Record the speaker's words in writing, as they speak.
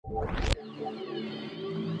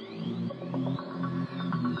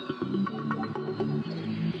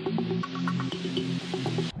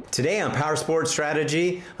Today on Powersports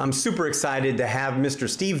Strategy, I'm super excited to have Mr.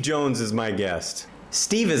 Steve Jones as my guest.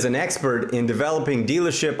 Steve is an expert in developing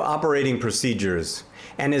dealership operating procedures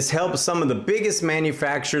and has helped some of the biggest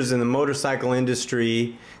manufacturers in the motorcycle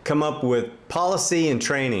industry come up with policy and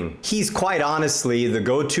training. He's quite honestly the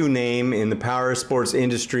go-to name in the powersports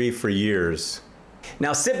industry for years.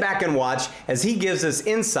 Now sit back and watch as he gives us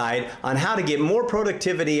insight on how to get more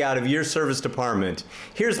productivity out of your service department.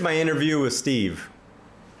 Here's my interview with Steve.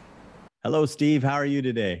 Hello, Steve. How are you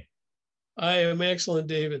today? I am excellent,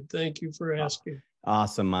 David. Thank you for asking.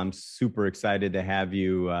 Awesome. I'm super excited to have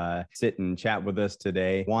you sit and chat with us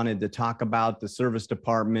today. Wanted to talk about the service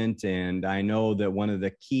department, and I know that one of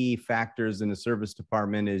the key factors in the service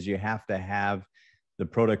department is you have to have the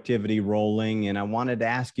productivity rolling, and I wanted to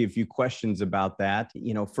ask you a few questions about that.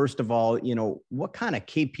 First of all, what kind of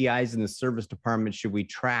KPIs in the service department should we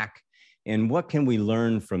track, and what can we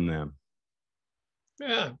learn from them?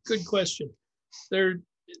 Yeah, good question.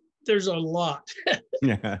 There's a lot,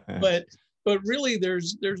 but really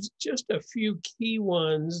there's just a few key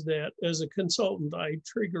ones that as a consultant I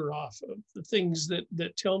trigger off of, the things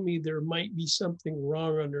that tell me there might be something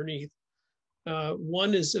wrong underneath.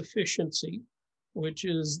 One is efficiency, which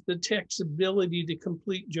is the tech's ability to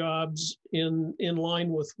complete jobs in line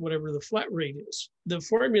with whatever the flat rate is. The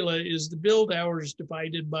formula is the build hours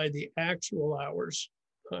divided by the actual hours,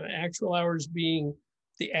 actual hours being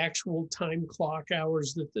the actual time clock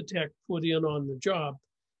hours that the tech put in on the job,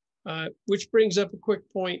 which brings up a quick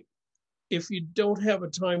point. If you don't have a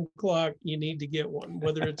time clock, you need to get one,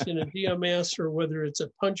 whether it's in a DMS or whether it's a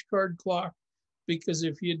punch card clock, because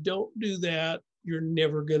if you don't do that, you're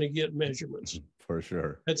never going to get measurements. For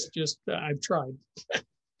sure. That's just, I've tried.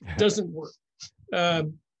 Doesn't work.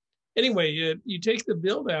 Anyway, you take the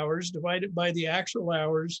build hours, divide it by the actual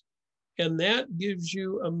hours, and that gives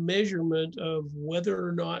you a measurement of whether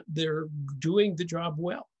or not they're doing the job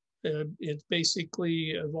well. It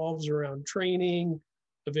basically evolves around training,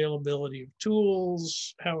 availability of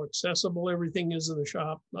tools, how accessible everything is in the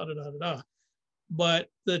shop, But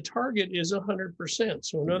the target is 100%.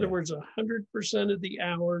 So in other words, 100% of the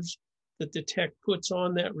hours that the tech puts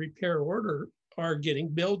on that repair order are getting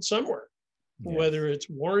billed somewhere, whether it's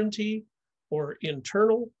warranty or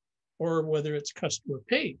internal, or whether it's customer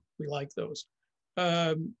paid. We like those.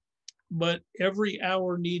 But every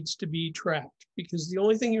hour needs to be tracked, because the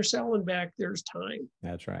only thing you're selling back there is time.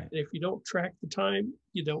 That's right. And if you don't track the time,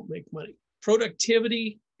 you don't make money.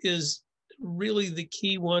 Productivity is really the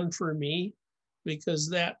key one for me, because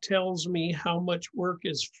that tells me how much work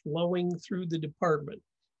is flowing through the department.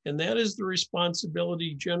 And that is the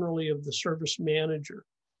responsibility generally of the service manager.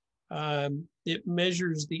 It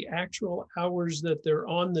measures the actual hours that they're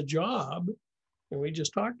on the job, and we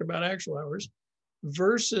just talked about actual hours,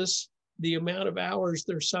 versus the amount of hours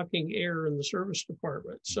they're sucking air in the service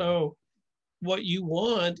department. So what you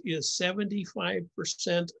want is 75%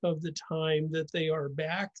 of the time that they are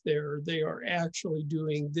back there, they are actually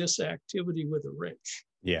doing this activity with a wrench.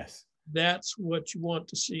 Yes. That's what you want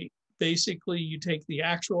to see. Basically, you take the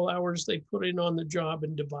actual hours they put in on the job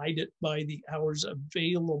and divide it by the hours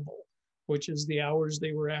available, which is the hours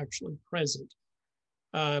they were actually present.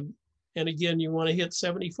 And again, you want to hit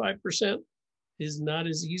 75%. Is not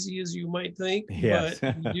as easy as you might think, yes.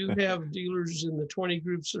 But you do have dealers in the 20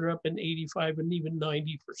 groups that are up in 85 and even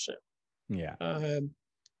 90%. Yeah. And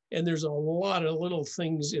there's a lot of little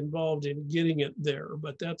things involved in getting it there,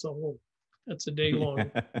 but that's a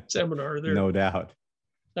day-long seminar there. No doubt.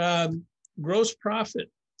 Gross profit,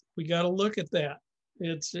 we got to look at that.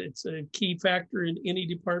 It's a key factor in any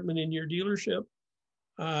department in your dealership.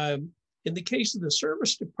 In the case of the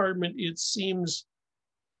service department, it seems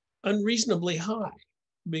unreasonably high,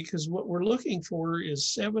 because what we're looking for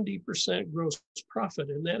is 70% gross profit,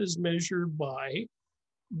 and that is measured by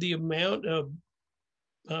the amount of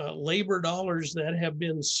labor dollars that have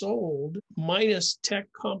been sold minus tech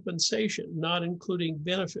compensation, not including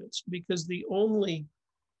benefits, because the only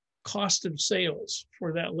cost of sales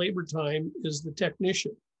for that labor time is the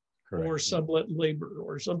technician. Correct. Or sublet labor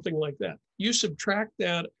or something like that. You subtract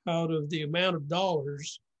that out of the amount of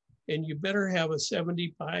dollars, and you better have a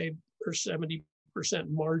 75 or 70%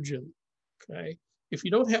 margin. Okay. If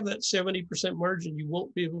you don't have that 70% margin, you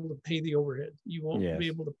won't be able to pay the overhead. You won't be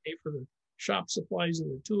able to pay for the shop supplies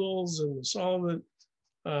and the tools and the solvent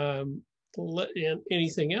and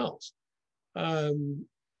anything else.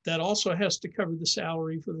 That also has to cover the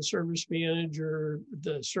salary for the service manager,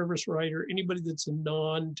 the service writer, anybody that's a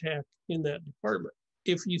non-tech in that department.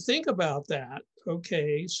 If you think about that,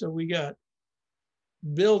 okay, so we got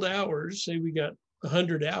billed hours, say we got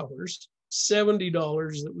 100 hours,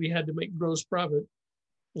 $70 that we had to make gross profit.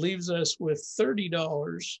 leaves us with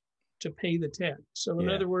 $30 to pay the tech. So in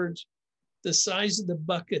other words, the size of the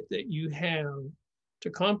bucket that you have to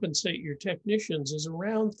compensate your technicians is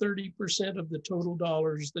around 30% of the total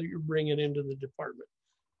dollars that you're bringing into the department.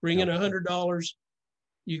 Bring in $100,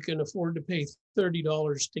 you can afford to pay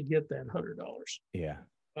 $30 to get that $100. Yeah.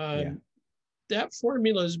 That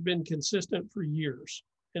formula has been consistent for years.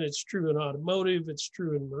 And it's true in automotive, it's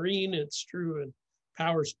true in marine, it's true in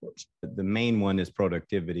power sports. The main one is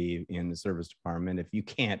productivity in the service department. If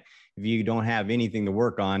you don't have anything to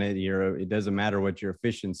work on it, it doesn't matter what your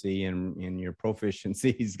efficiency and your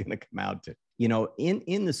proficiency is going to come out to.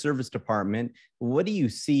 In the service department, what do you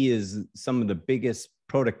see as some of the biggest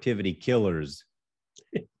productivity killers?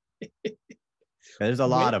 There's a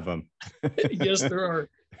lot of them. Yes, there are.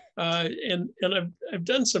 And I've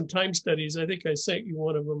done some time studies. I think I sent you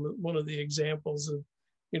one of them, one of the examples of,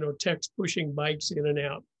 techs pushing bikes in and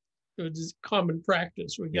out. It's common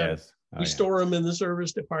practice. We store them in the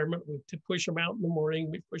service department. We push them out in the morning.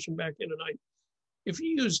 We push them back in at night. If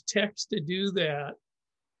you use techs to do that,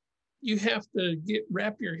 you have to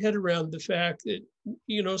wrap your head around the fact that,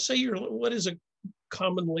 say what is a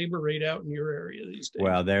common labor rate out in your area these days?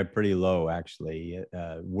 Well, they're pretty low, actually.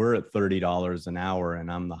 We're at $30 an hour, and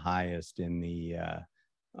I'm the highest in the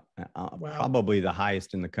probably the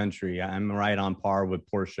highest in the country. I'm right on par with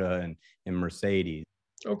Porsche and Mercedes.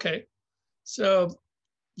 Okay. So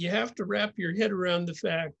you have to wrap your head around the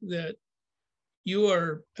fact that you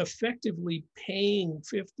are effectively paying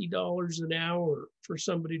 $50 an hour for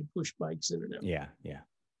somebody to push bikes in and out. Yeah.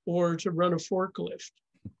 Or to run a forklift,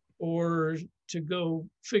 or to go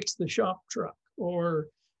fix the shop truck, or,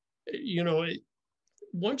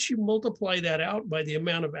 once you multiply that out by the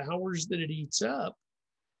amount of hours that it eats up,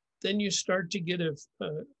 then you start to get a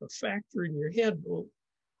factor in your head. Well,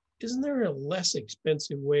 isn't there a less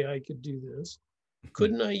expensive way I could do this?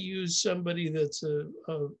 Couldn't I use somebody that's a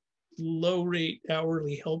low rate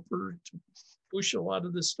hourly helper to push a lot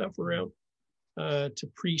of this stuff around,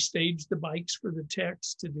 to pre-stage the bikes for the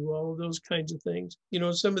techs, to do all of those kinds of things?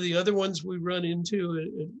 Some of the other ones we run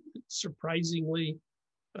into, surprisingly,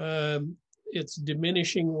 it's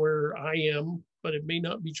diminishing where I am, but it may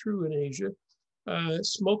not be true in Asia.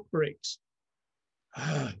 Smoke breaks.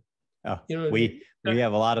 We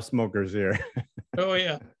have a lot of smokers here. Oh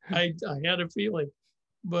yeah, I had a feeling,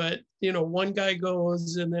 but one guy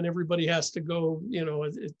goes and then everybody has to go.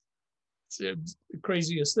 It's the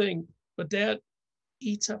craziest thing, but that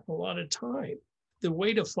eats up a lot of time. The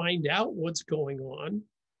way to find out what's going on,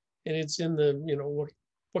 and it's in the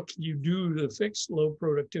what can you do to fix low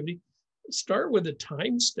productivity? Start with a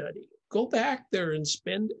time study. Go back there and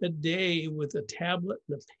spend a day with a tablet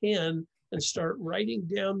and a pen and start writing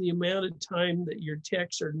down the amount of time that your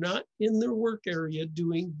techs are not in their work area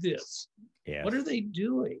doing this. Yes. What are they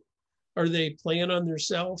doing? Are they playing on their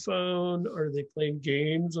cell phone? Are they playing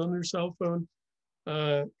games on their cell phone?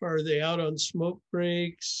 Are they out on smoke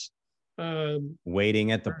breaks?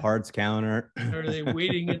 Waiting at the parts counter? Are they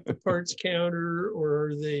waiting at the parts counter, or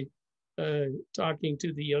are they talking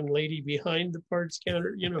to the young lady behind the parts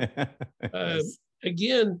counter?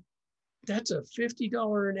 Again, that's a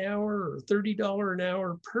 $50 an hour or $30 an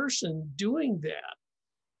hour person doing that.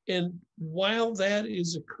 And while that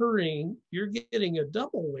is occurring, you're getting a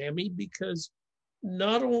double whammy, because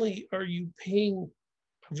not only are you paying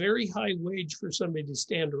a very high wage for somebody to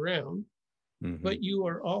stand around, but you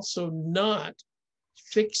are also not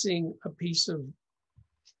fixing a piece of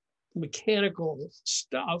mechanical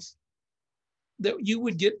stuff that you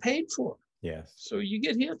would get paid for. Yes. So you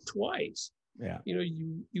get hit twice. Yeah.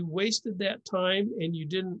 You wasted that time and you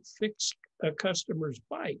didn't fix a customer's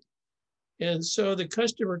bike. And so the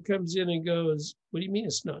customer comes in and goes, what do you mean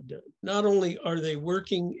it's not done? Not only are they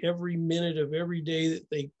working every minute of every day that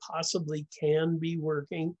they possibly can be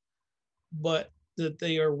working, but that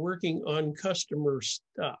they are working on customer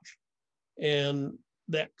stuff. And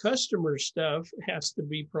that customer stuff has to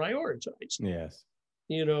be prioritized. Yes.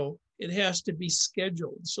 It has to be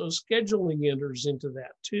scheduled. So scheduling enters into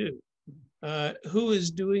that too. Who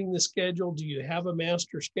is doing the schedule? Do you have a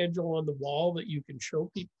master schedule on the wall that you can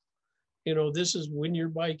show people? This is when your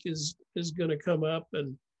bike is going to come up,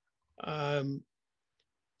 and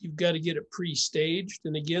you've got to get it pre-staged.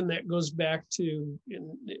 And again, that goes back to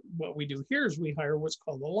what we do here is we hire what's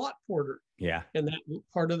called a lot porter. Yeah. And that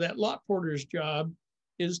part of that lot porter's job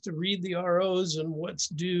is to read the ROs and what's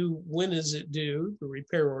due, when is it due, the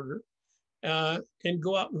repair order, and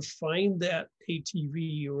go out and find that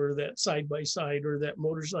ATV or that side-by-side or that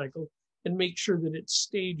motorcycle and make sure that it's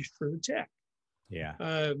staged for the tech.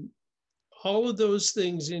 Yeah. All of those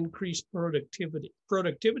things increase productivity.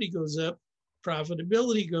 Productivity goes up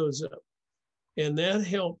profitability goes up. And that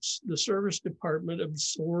helps the service department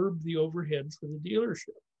absorb the overhead for the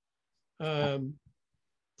dealership.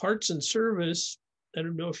 Parts and service, I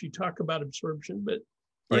don't know if you talk about absorption, but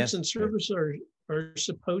parts and service are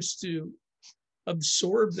supposed to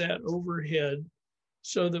absorb that overhead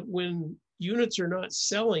so that when units are not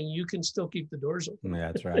selling, you can still keep the doors open.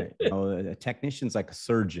 That's right. A technician's like a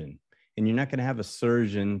surgeon, and you're not going to have a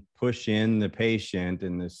surgeon push in the patient,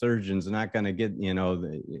 and the surgeon's not going to get,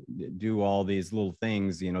 do all these little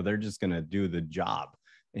things. They're just going to do the job,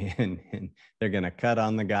 and they're going to cut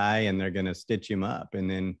on the guy, and they're going to stitch him up, and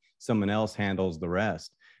then someone else handles the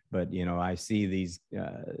rest. But, I see these,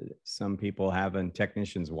 some people having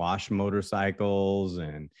technicians wash motorcycles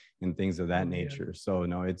and things of that nature. So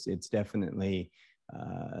no, it's definitely,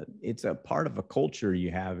 it's a part of a culture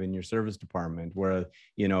you have in your service department where,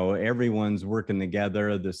 everyone's working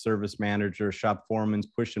together. The service manager, shop foreman's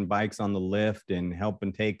pushing bikes on the lift and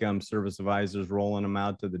helping take them, service advisors rolling them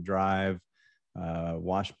out to the drive,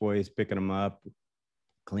 wash boys picking them up,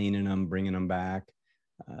 cleaning them, bringing them back.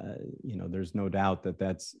 There's no doubt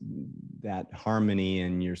that harmony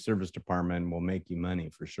in your service department will make you money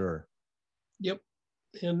for sure. Yep.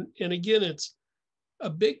 And again, it's a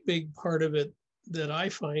big part of it that I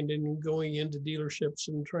find in going into dealerships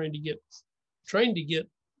and trying to get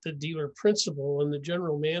the dealer principal and the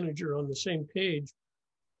general manager on the same page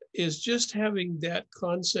is just having that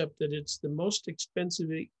concept that it's the most expensive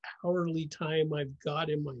hourly time I've got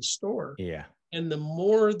in my store. Yeah. And the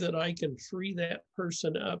more that I can free that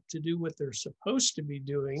person up to do what they're supposed to be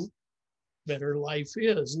doing, better life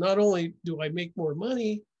is. Not only do I make more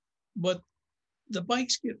money, but the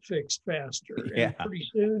bikes get fixed faster. Yeah. And pretty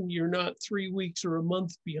soon you're not 3 weeks or a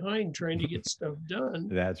month behind trying to get stuff done.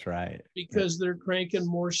 That's right. Because they're cranking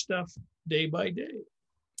more stuff day by day.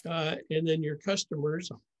 And then your customers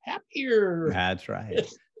are happier. That's right.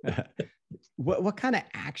 What kind of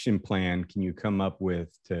action plan can you come up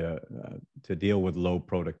with to deal with low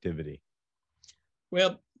productivity?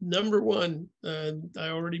 Well, number one, I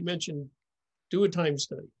already mentioned, do a time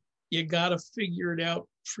study. You got to figure it out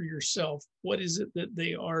for yourself. What is it that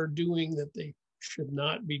they are doing that they should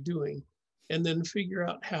not be doing? And then figure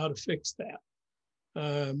out how to fix that.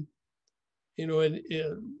 The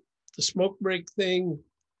smoke break thing,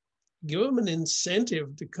 give them an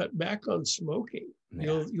incentive to cut back on smoking.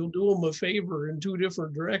 Yeah. You'll do them a favor in two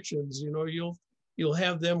different directions. You'll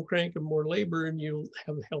have them cranking more labor, and you'll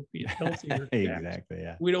have healthier. Exactly.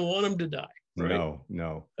 Yeah. We don't want them to die. Right?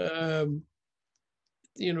 No.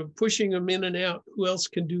 Pushing them in and out. Who else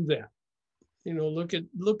can do that?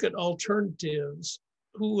 Look at alternatives.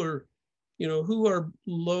 Who are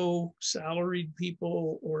low salaried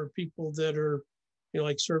people or people that are,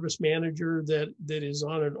 like service manager that is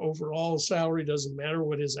on an overall salary, doesn't matter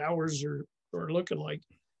what his hours are looking like.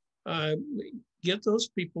 Get those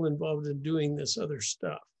people involved in doing this other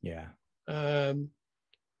stuff. Yeah.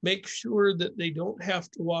 Make sure that they don't have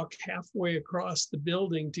to walk halfway across the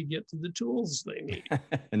building to get to the tools they need.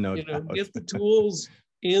 No doubt. Get the tools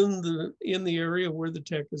in the area where the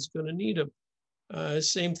tech is going to need them.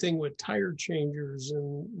 Same thing with tire changers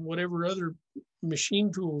and whatever other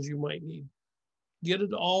machine tools you might need. Get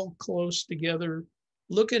it all close together.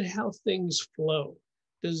 Look at how things flow.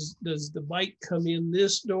 Does the bike come in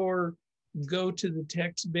this door, go to the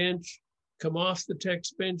tech's bench, come off the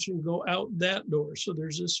tech's bench and go out that door? So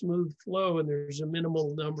there's a smooth flow and there's a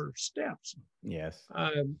minimal number of steps. Yes.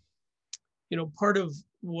 Part of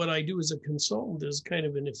what I do as a consultant is kind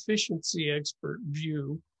of an efficiency expert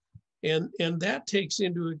view. And that takes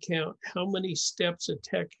into account how many steps a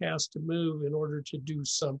tech has to move in order to do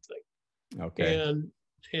something. Okay. And,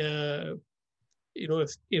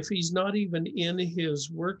 if he's not even in his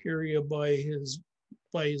work area by his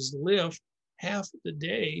lift, half of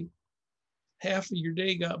your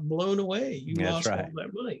day got blown away. You lost all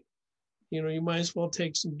that money. You might as well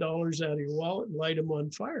take some dollars out of your wallet and light them on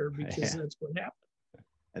fire because that's what happened.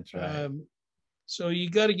 That's right. So you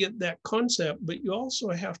got to get that concept, but you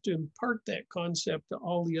also have to impart that concept to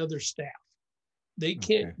all the other staff. They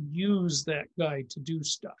can't use that guy to do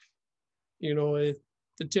stuff. The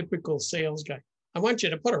typical sales guy, I want you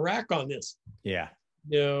to put a rack on this. Yeah.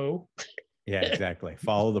 No. Yeah, exactly.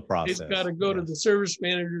 Follow the process. It's got to go to the service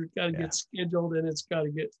manager. It's got to get scheduled, and it's got to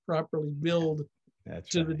get properly billed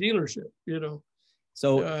to the dealership,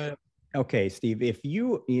 So, okay, Steve, if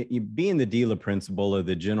you being the dealer principal or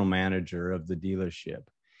the general manager of the dealership,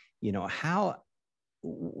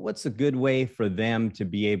 what's a good way for them to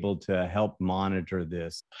be able to help monitor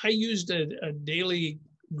this? I used a daily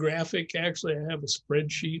graphic. Actually, I have a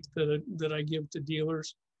spreadsheet that I give to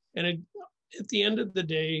dealers. And at the end of the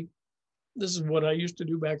day, this is what I used to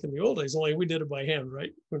do back in the old days, only we did it by hand,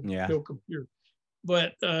 right? Yeah. No computer.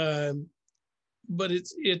 But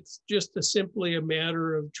it's just simply a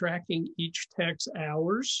matter of tracking each tech's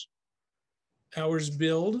hours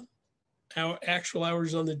billed, actual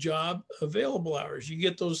hours on the job, available hours. You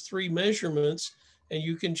get those three measurements and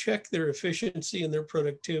you can check their efficiency and their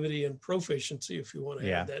productivity and proficiency if you want to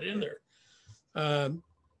add that in there.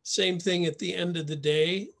 Same thing at the end of the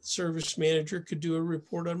day, service manager could do a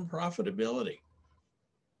report on profitability.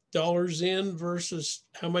 Dollars in versus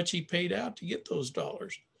how much he paid out to get those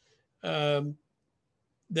dollars. That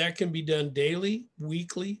can be done daily,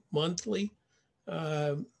 weekly, monthly.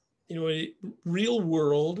 Real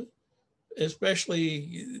world,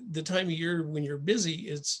 especially the time of year when you're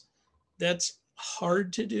busy, that's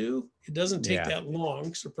hard to do. It doesn't take that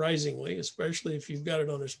long, surprisingly, especially if you've got it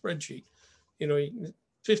on a spreadsheet.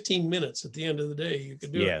 15 minutes at the end of the day, you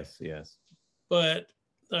could do it. Yes. But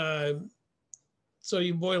so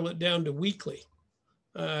you boil it down to weekly.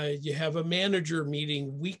 You have a manager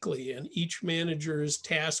meeting weekly, and each manager is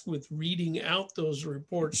tasked with reading out those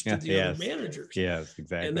reports to the other managers. Yes,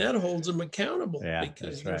 exactly. And that holds them accountable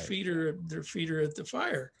because their right. feet are at the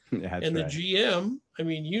fire. And the GM, I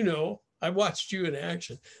mean, I watched you in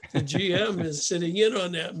action. The GM is sitting in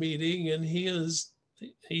on that meeting, and he's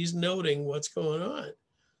noting what's going on.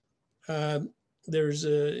 There's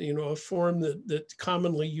a form that's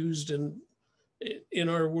commonly used in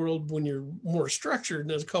our world when you're more structured,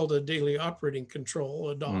 and it's called a daily operating control,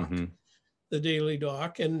 a doc, the daily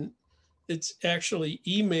doc. And it's actually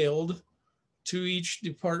emailed to each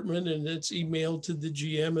department, and it's emailed to the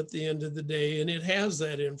GM at the end of the day, and it has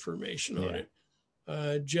that information on it.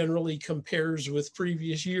 Generally compares with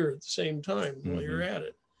previous year at the same time while you're at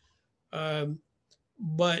it.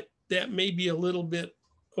 But that may be a little bit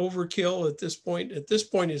overkill at this point. At this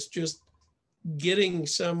point, it's just getting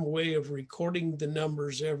some way of recording the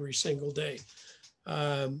numbers every single day.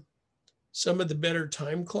 Some of the better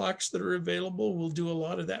time clocks that are available will do a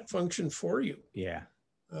lot of that function for you. Yeah.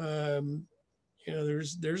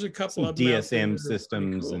 There's a couple of DSM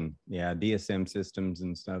systems cool. And DSM systems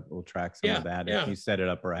and stuff will track some of that if you set it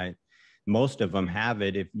up right. Most of them have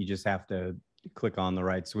it if you just have to click on the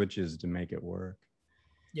right switches to make it work.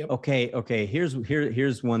 Yep. Okay.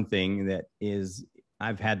 Here's one thing that is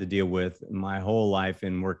I've had to deal with my whole life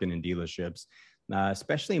in working in dealerships,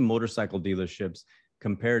 especially motorcycle dealerships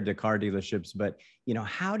compared to car dealerships. But,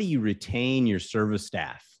 how do you retain your service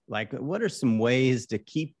staff? Like, what are some ways to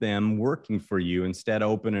keep them working for you instead of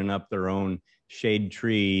opening up their own shade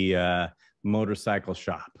tree motorcycle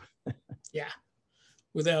shop?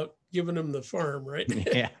 Without giving them the farm, right?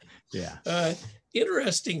 Yeah.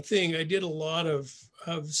 Interesting thing. I did a lot of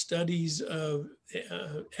studies of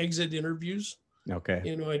exit interviews.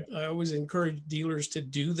 Okay. I always encourage dealers to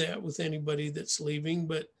do that with anybody that's leaving,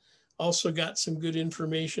 but also got some good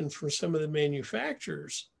information from some of the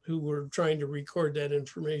manufacturers who were trying to record that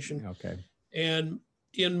information. Okay. And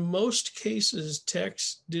in most cases,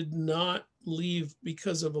 techs did not leave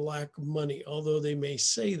because of a lack of money, although they may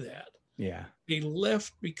say that. Yeah. They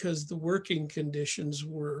left because the working conditions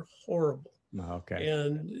were horrible. Okay.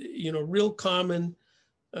 And, real common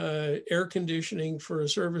air conditioning for a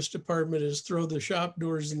service department is throw the shop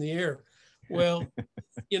doors in the air. Well,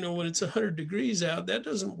 when it's 100 degrees out, that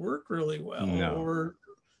doesn't work really well. No.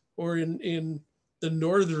 Or in the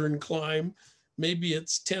northern climate, maybe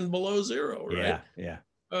it's 10 below zero, right? Yeah.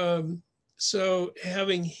 So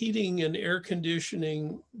having heating and air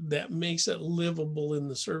conditioning that makes it livable in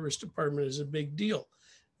the service department is a big deal.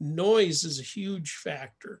 Noise is a huge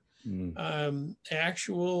factor.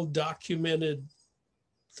 Actual documented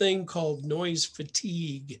thing called noise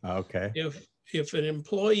fatigue. Okay. If an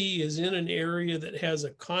employee is in an area that has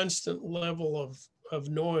a constant level of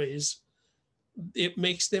noise, it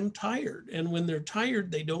makes them tired. And when they're tired,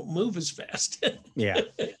 they don't move as fast. Yeah.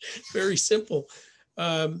 Very simple.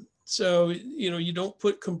 So, you don't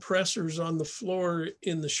put compressors on the floor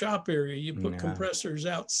in the shop area. You put compressors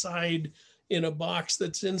outside in a box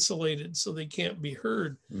that's insulated so they can't be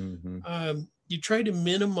heard. You try to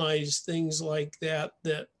minimize things like that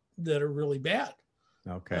are really bad.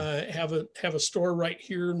 Okay. Have a store right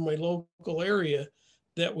here in my local area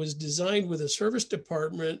that was designed with a service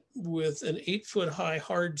department with an 8-foot high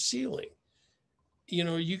hard ceiling.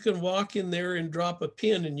 You can walk in there and drop a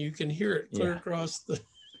pin and you can hear it clear across the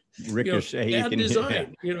ricochet. Bad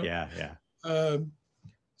design. Yeah.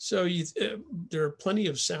 So there are plenty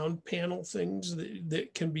of sound panel things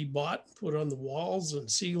that can be bought, put on the walls and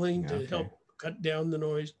ceiling to help cut down the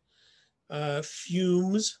noise.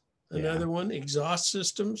 Fumes. Another one, exhaust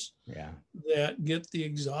systems Yeah. that get the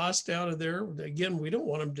exhaust out of there. Again, we don't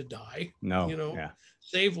want them to die. No. You know, Yeah.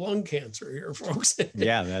 save lung cancer here, folks.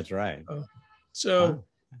 Yeah, that's right. So Wow.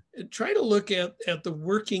 try to look at the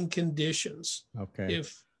working conditions. Okay.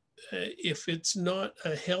 If it's not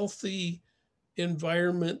a healthy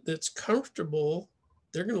environment that's comfortable,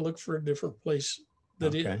 they're going to look for a different place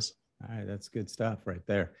that is. All right. That's good stuff right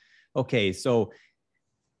there. Okay. So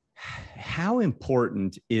how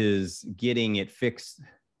important is getting it fixed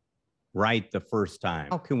right the first time?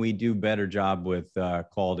 How can we do better job with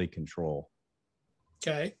quality control?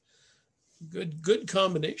 Okay. Good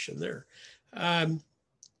combination there.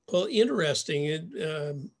 Well,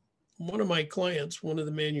 interesting. One of my clients, one of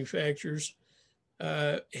the manufacturers,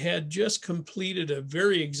 had just completed a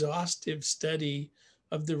very exhaustive study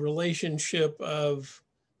of the relationship of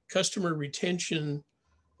customer retention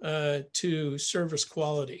to service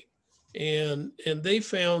quality, and they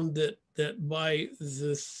found that by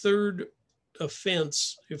the third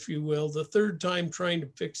offense, if you will, the third time trying to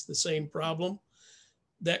fix the same problem,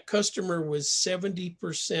 that customer was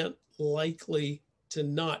 70% likely to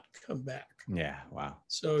not come back. Yeah. Wow.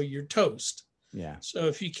 So you're toast. Yeah. So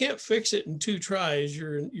if you can't fix it in 2 tries,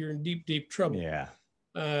 you're in deep trouble. Yeah.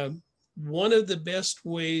 One of the best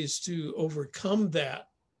ways to overcome that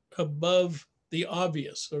above the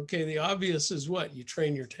obvious, okay, the obvious is what? You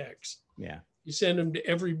train your techs. Yeah. You send them to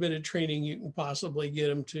every bit of training you can possibly get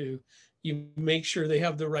them to. You make sure they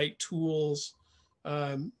have the right tools.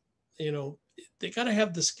 You know, they got to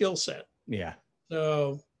have the skill set. Yeah.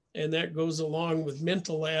 So, and that goes along with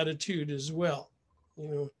mental attitude as well. You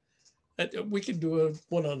know, we could do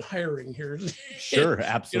one on hiring here. Sure,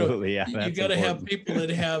 absolutely. You know, you got to have people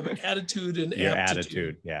that have attitude and your aptitude.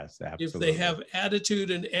 attitude. Yes, absolutely. If they have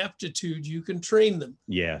attitude and aptitude, you can train them.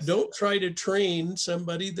 Yes. Don't try to train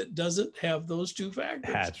somebody that doesn't have those 2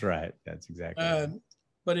 factors. That's right. That's exactly right.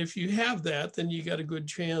 But if you have that, then you got a good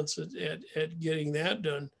chance at getting that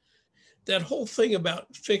done. That whole thing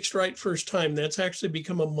about fixed right first time, that's actually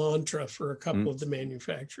become a mantra for a couple of the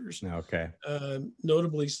manufacturers. Okay.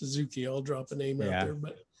 Notably Suzuki, I'll drop a name out there,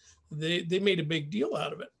 but they made a big deal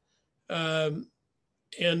out of it.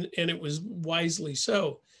 And it was wisely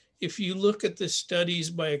so. If you look at the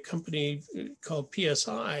studies by a company called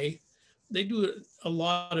PSI, they do a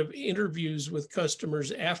lot of interviews with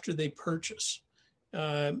customers after they purchase.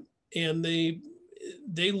 And they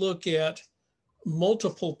look at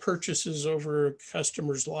multiple purchases over a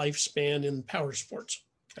customer's lifespan in Powersports.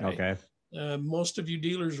 Okay. Most of you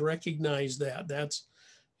dealers recognize that. That's,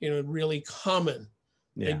 you know, really common.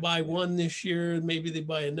 Yeah. They buy one this year, maybe they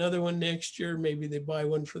buy another one next year, maybe they buy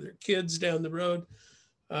one for their kids down the road.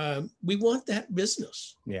 We want that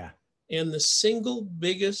business. Yeah. And the single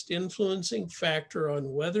biggest influencing factor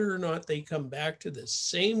on whether or not they come back to the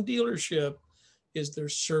same dealership is their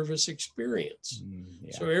service experience.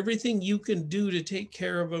 So everything you can do to take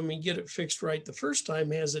care of them and get it fixed right the first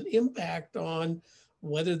time has an impact on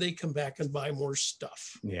whether they come back and buy more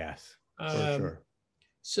stuff. Yes, for sure.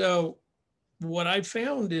 So what I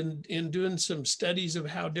found in doing some studies of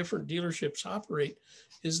how different dealerships operate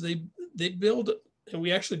is they build, and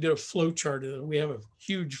we actually did a flow chart of it. We have a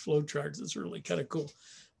huge flow chart that's really kind of cool.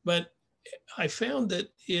 But I found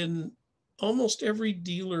that in almost every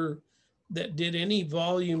dealer that did any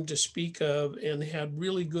volume to speak of and had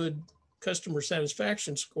really good customer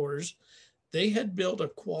satisfaction scores, they had built a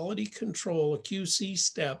quality control, a QC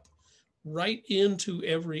step right into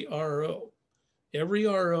every RO. Every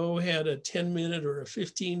RO had a 10-minute or a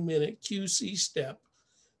 15-minute QC step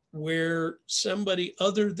where somebody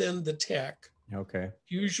other than the tech,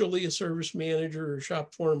 usually a service manager or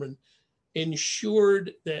shop foreman,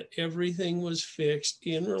 ensured that everything was fixed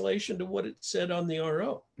in relation to what it said on the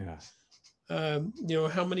RO. Yeah. You know,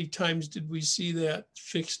 how many times did we see that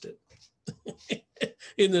fixed it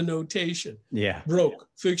in the notation? Yeah. Broke,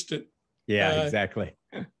 fixed it. Yeah, exactly.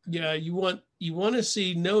 Yeah, you want to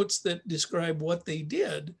see notes that describe what they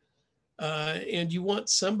did. And you want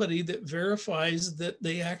somebody that verifies that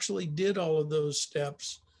they actually did all of those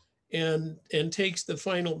steps and takes the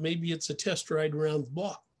final, maybe it's a test ride around the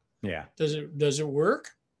block. Yeah. Does it work?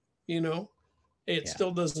 You know? It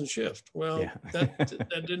still doesn't shift. Well,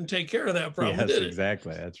 that didn't take care of that problem, did it?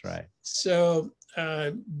 Exactly. That's right. So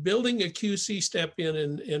building a QC step in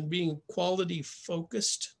and being quality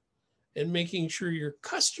focused and making sure your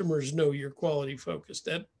customers know you're quality focused,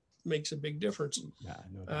 that makes a big difference.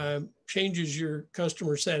 Changes your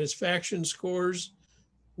customer satisfaction scores,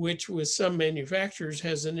 which with some manufacturers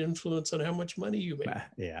has an influence on how much money you make.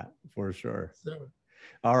 Yeah, for sure. So,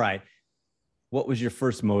 all right. What was your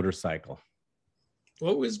first motorcycle?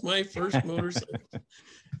 What was my first motorcycle?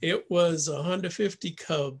 It was a Honda 50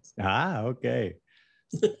 Cub. Ah, okay.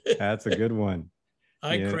 That's a good one.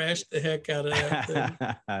 I crashed the heck out of that thing.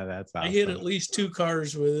 That's awesome. I hit at least 2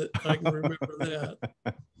 cars with it. I can remember that.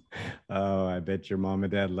 Oh, I bet your mom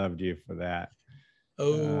and dad loved you for that.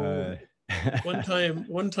 Oh,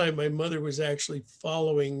 one time my mother was actually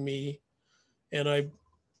following me, and I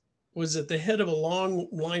was at the head of a long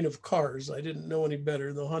line of cars. I didn't know any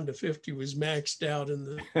better. The Honda 50 was maxed out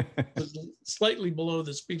and was slightly below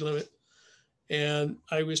the speed limit. And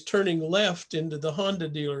I was turning left into the Honda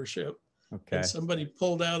dealership. Okay. And somebody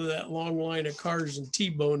pulled out of that long line of cars and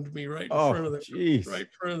T-boned me right in front of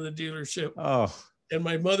the dealership. Oh. And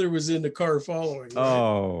my mother was in the car following. Right?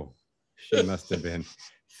 Oh, she must have been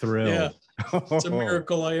thrilled. Yeah. It's a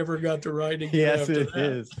miracle I ever got to ride again. Yes, after it that.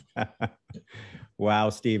 is. Wow,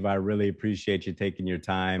 Steve, I really appreciate you taking your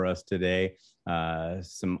time for us today.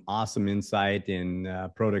 Some awesome insight in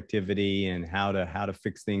productivity and how to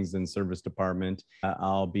fix things in service department.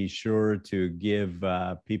 I'll be sure to give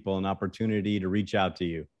people an opportunity to reach out to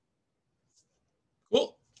you.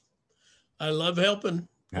 Cool. I love helping.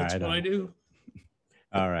 That's what I do.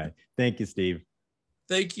 All right. Thank you, Steve.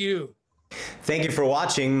 Thank you. Thank you for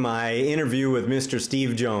watching my interview with Mr.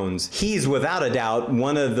 Steve Jones. He's without a doubt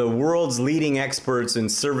one of the world's leading experts in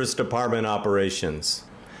service department operations.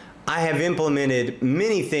 I have implemented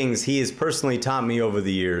many things he has personally taught me over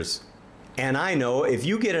the years. And I know if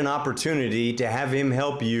you get an opportunity to have him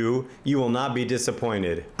help you, you will not be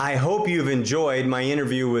disappointed. I hope you've enjoyed my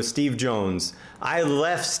interview with Steve Jones. I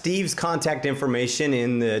left Steve's contact information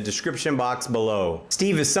in the description box below.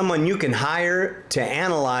 Steve is someone you can hire to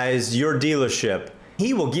analyze your dealership.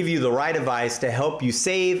 He will give you the right advice to help you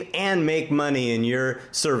save and make money in your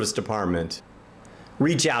service department.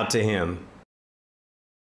 Reach out to him.